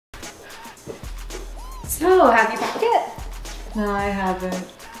So, have you packed it? No, I haven't.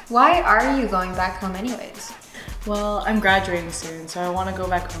 Why are you going back home anyways? Well, I'm graduating soon, so I want to go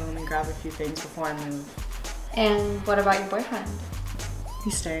back home and grab a few things before I move. And what about your boyfriend?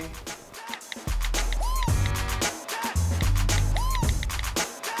 He's staying.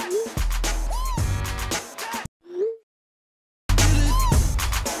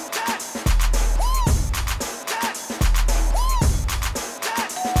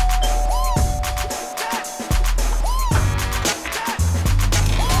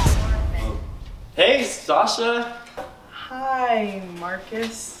 Hey, Sasha. Hi,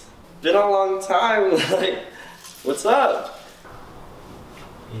 Marcus. Been a long time. Like, what's up?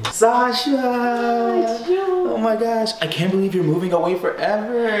 Sasha! Oh my gosh, I can't believe you're moving away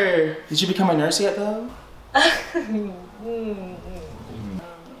forever. Did you become a nurse yet though?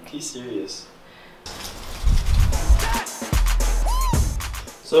 Be serious.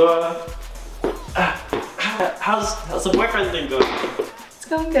 So, how's the boyfriend thing going? It's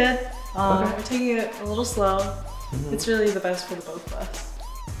going good. Okay. We're taking it a little slow. It's really the best for the both of us.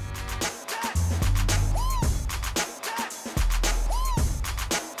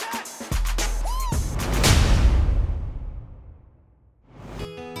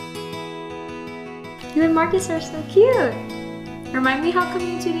 You and Marcus are so cute. Remind me, how come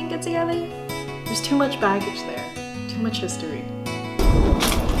you two didn't get together? There's too much baggage there. Too much history.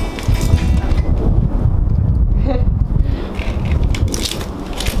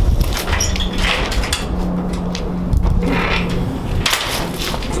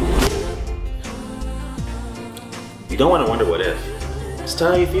 You don't want to wonder what if. Just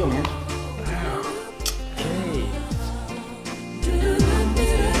tell how you feel, man. Okay.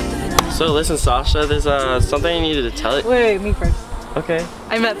 So listen, Sasha, there's something I needed to tell you. Wait, me first. Okay.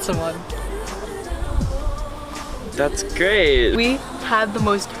 I met someone. That's great. We had the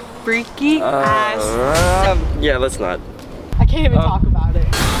most freaky ass. Yeah, let's not. I can't even talk about it.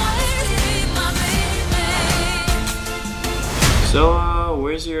 So,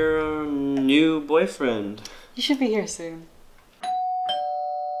 where's your new boyfriend? You should be here soon.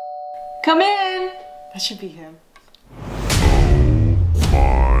 Come in! That should be him.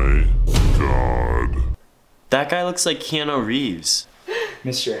 My God. That guy looks like Keanu Reeves.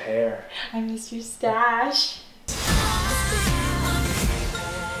 Miss your hair. I missed your stash.